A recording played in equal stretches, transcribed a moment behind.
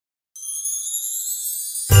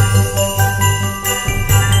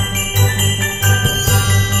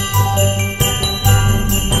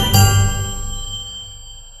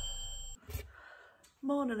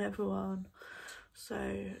morning everyone.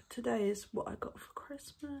 So today is what I got for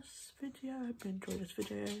Christmas video. I hope you enjoyed this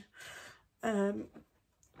video.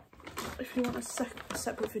 If you want a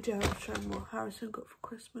separate video showing what Harrison got for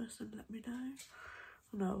Christmas, then let me know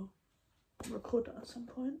and I'll record it at some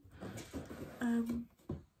point.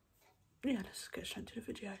 Yeah, let's get straight into the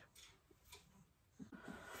video.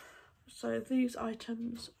 So these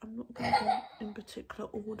items, I'm not going to go in particular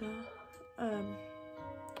order.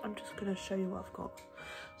 I'm just going to show you what I've got.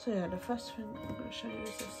 So yeah, the first thing I'm going to show you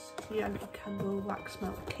is this Yankee Candle wax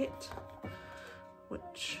melt kit,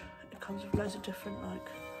 which it comes with loads of different like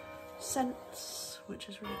scents, which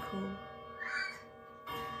is really cool.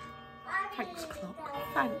 Thanks, clock.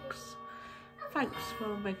 Thanks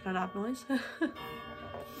for making a loud noise.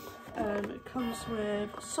 It comes with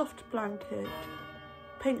soft blanket,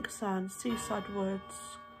 pink sand, seaside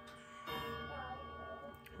woods.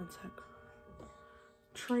 One sec.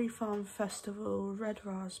 Tree Farm Festival, red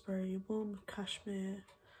raspberry, warm cashmere,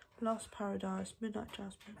 last paradise, midnight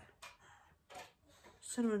jasmine,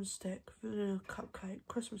 cinnamon stick, vanilla cupcake,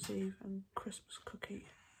 Christmas Eve and Christmas cookie.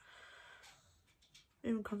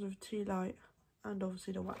 Even comes with a tea light and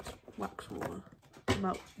obviously the wax warmer.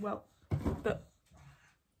 Well, but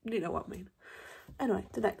you know what I mean. Anyway,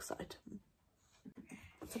 the next item.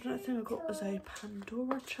 So the next thing I got was a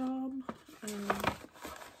Pandora charm.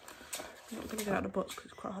 I'm not going to get out of the box because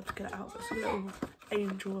it's quite hard to get it out, but it's a little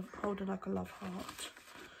angel holding like a love heart.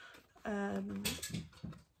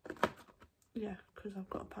 Yeah, because I've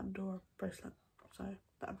got a Pandora bracelet, so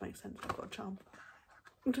that would make sense. I've got a charm.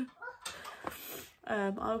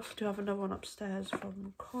 I also do have another one upstairs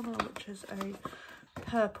from Connor, which is a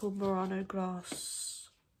purple Murano glass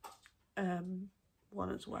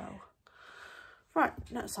one as well. Right,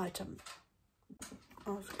 next item. I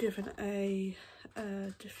was given a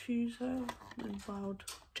diffuser in wild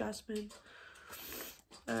jasmine.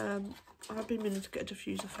 I've been meaning to get a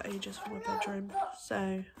diffuser for ages for my bedroom,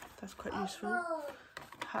 so that's quite useful.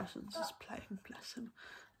 Harrison's just playing, bless him.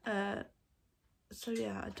 So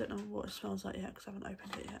yeah, I don't know what it smells like yet because I haven't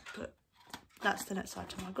opened it yet, but that's the next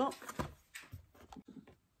item I got.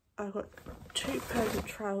 I've got two pairs of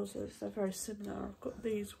trousers. They're very similar. I've got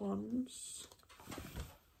these ones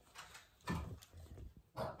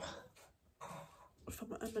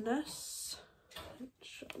from M&S,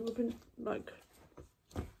 which would be like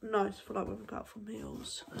nice for like when we go out for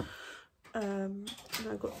meals. And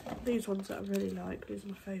I've got these ones that I really like. These are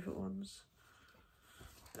my favourite ones.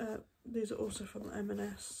 These are also from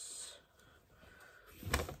M&S.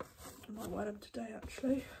 I might wear them today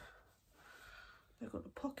actually. They've got the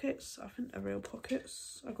pockets. I think they're real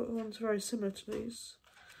pockets. I've got the ones very similar to these,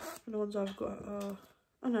 and the ones I've got are,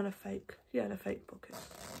 oh no, they're fake. Yeah, they're fake pockets,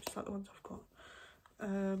 just like the ones I've got.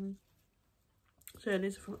 So yeah,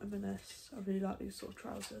 these are from M&S. I really like these sort of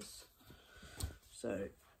trousers. So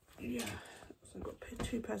yeah, so I've got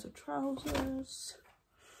two pairs of trousers.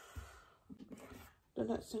 The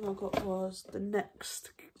next thing I got was the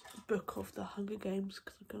next book of the Hunger Games,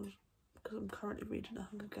 because I'm currently reading the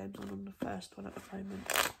Hunger Games. I'm on the first one at the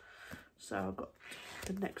moment. So I've got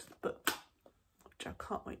the next book, which I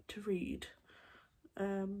can't wait to read.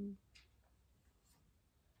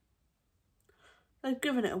 They've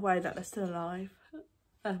given it away that they're still alive.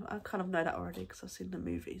 I kind of know that already because I've seen the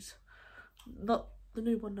movies. Not the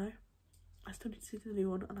new one, no. I still need to see the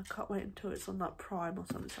new one, and I can't wait until it's on that Prime or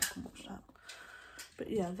something so I can watch that.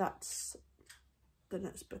 But yeah, that's the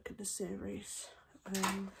next book in the series.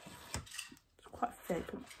 It's quite thick,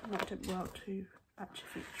 and I didn't work to actually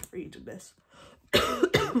finish reading this.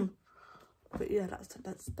 But yeah, that's the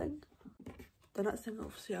next thing. The next thing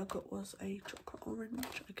obviously I got was a chocolate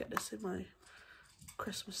orange. I get this in my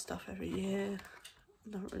Christmas stuff every year.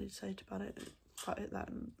 Nothing really to say about it, but that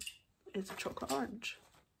is a chocolate orange.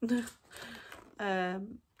 If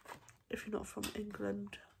you're not from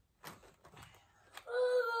England,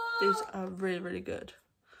 these are really, really good.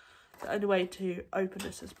 The only way to open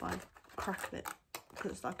this is by cracking it,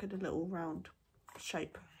 because it's like in a little round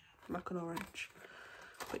shape, like an orange.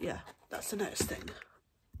 But yeah, that's the next thing.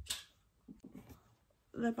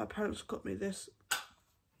 Then my parents got me this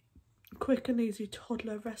quick and easy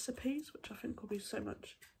toddler recipes, which I think will be so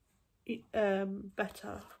much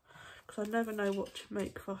better, because I never know what to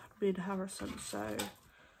make for me and Harrison, so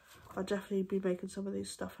I'll definitely be making some of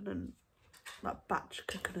these stuff and then like batch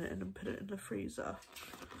cooking it and put it in the freezer.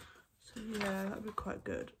 So yeah, that'd be quite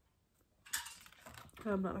good.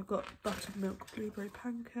 And I've got buttermilk blueberry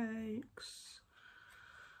pancakes,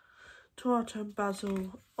 tomato and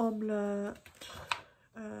basil omelette,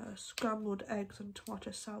 scrambled eggs and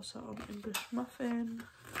tomato salsa on English muffin,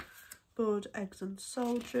 boiled eggs and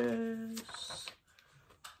soldiers,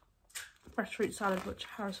 fresh fruit salad, which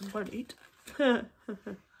Harrison won't eat. Then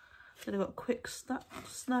they've got quick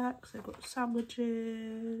snacks, they've got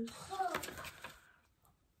sandwiches,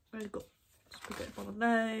 they've got spaghetti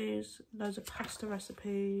bolognese, loads of pasta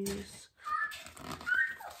recipes,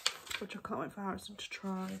 which I can't wait for Harrison to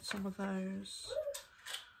try some of those.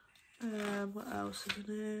 What else is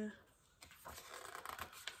in here?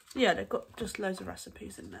 Yeah, they've got just loads of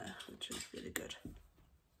recipes in there, which is really good.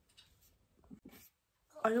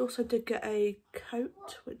 I also did get a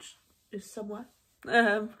coat, which is somewhere.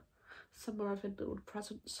 Somewhere I've hidden all the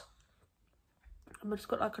presents. I've just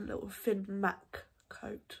got like a little thin MAC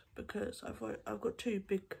coat because I've got two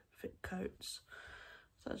big thick coats.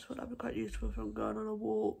 So that's what I'd be quite useful if I'm going on a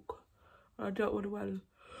walk. And I don't want to wear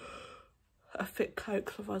a thick coat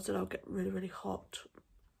because otherwise then I'll get really hot.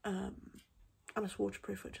 And it's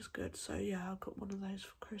waterproof, which is good. So yeah, I got one of those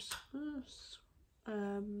for Christmas.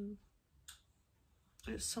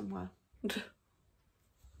 It's somewhere.